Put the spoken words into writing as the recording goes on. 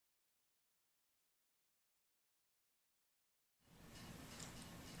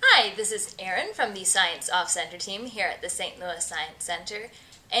Hi, this is Erin from the Science Off-Center team here at the St. Louis Science Center,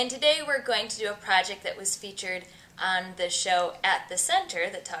 and today we're going to do a project that was featured on the show At the Center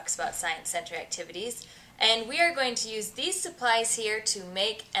that talks about Science Center activities, and we are going to use these supplies here to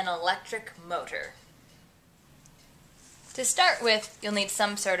make an electric motor. To start with, you'll need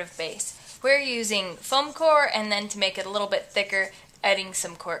some sort of base. We're using foam core, and then to make it a little bit thicker, adding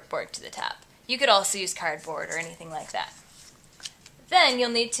some corkboard to the top. You could also use cardboard or anything like that. Then you'll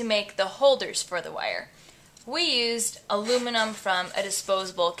need to make the holders for the wire. We used aluminum from a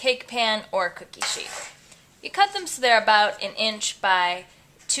disposable cake pan or cookie sheet. You cut them so they're about 1 inch by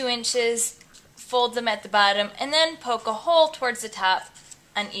 2 inches, fold them at the bottom, and then poke a hole towards the top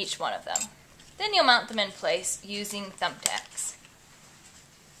on each one of them. Then you'll mount them in place using thumbtacks.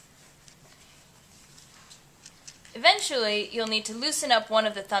 Eventually, you'll need to loosen up one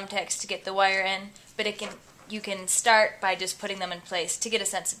of the thumbtacks to get the wire in, but you can start by just putting them in place to get a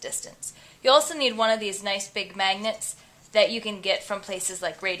sense of distance. You also need one of these nice big magnets that you can get from places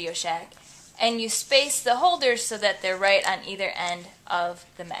like Radio Shack, and you space the holders so that they're right on either end of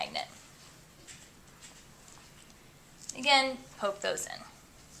the magnet. Again, poke those in.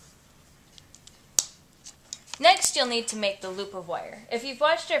 Next, you'll need to make the loop of wire. If you've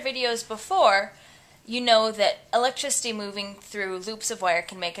watched our videos before, you know that electricity moving through loops of wire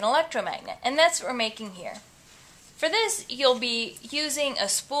can make an electromagnet, and that's what we're making here. For this, you'll be using a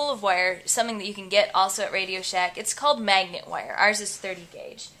spool of wire, something that you can get also at Radio Shack. It's called magnet wire. Ours is 30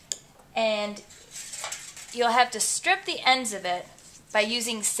 gauge. And you'll have to strip the ends of it by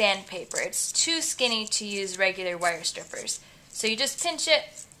using sandpaper. It's too skinny to use regular wire strippers. So you just pinch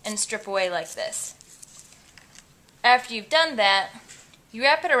it and strip away like this. After you've done that, you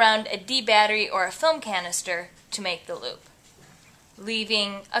wrap it around a D battery or a film canister to make the loop,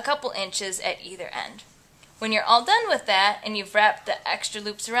 leaving a couple inches at either end. When you're all done with that and you've wrapped the extra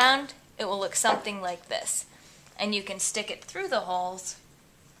loops around, it will look something like this. And you can stick it through the holes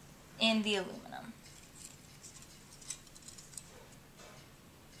in the aluminum.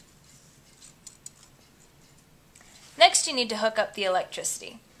 Next, you need to hook up the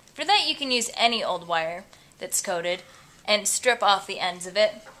electricity. For that, you can use any old wire that's coated and strip off the ends of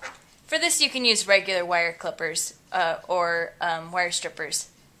it. For this, you can use regular wire clippers or wire strippers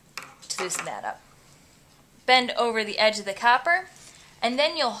to loosen that up. Bend over the edge of the copper, and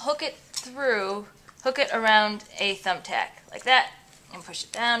then you'll hook it around a thumbtack like that, and push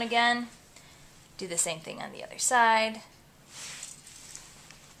it down again. Do the same thing on the other side.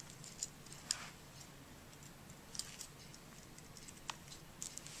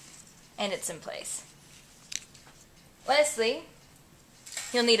 And it's in place. Lastly,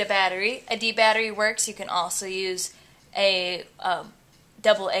 you'll need a battery. A D battery works. You can also use a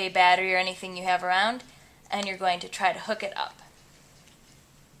AA battery or anything you have around, and you're going to try to hook it up.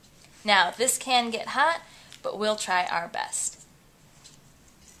 Now, this can get hot, but we'll try our best.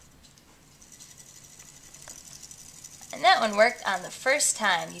 And that one worked on the first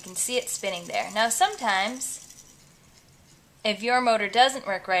time. You can see it spinning there. Now, sometimes, if your motor doesn't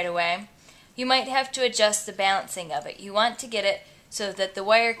work right away, you might have to adjust the balancing of it. You want to get it so that the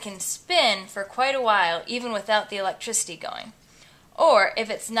wire can spin for quite a while, even without the electricity going. Or, if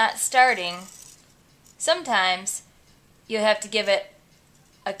it's not starting, sometimes you'll have to give it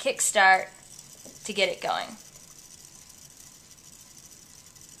a kickstart to get it going.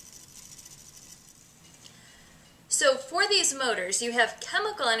 So for these motors, you have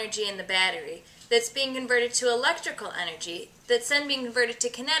chemical energy in the battery that's being converted to electrical energy that's then being converted to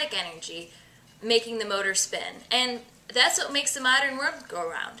kinetic energy, making the motor spin. And that's what makes the modern world go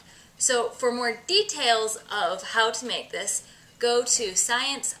around. So for more details of how to make this, go to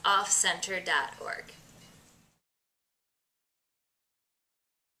scienceoffcenter.org.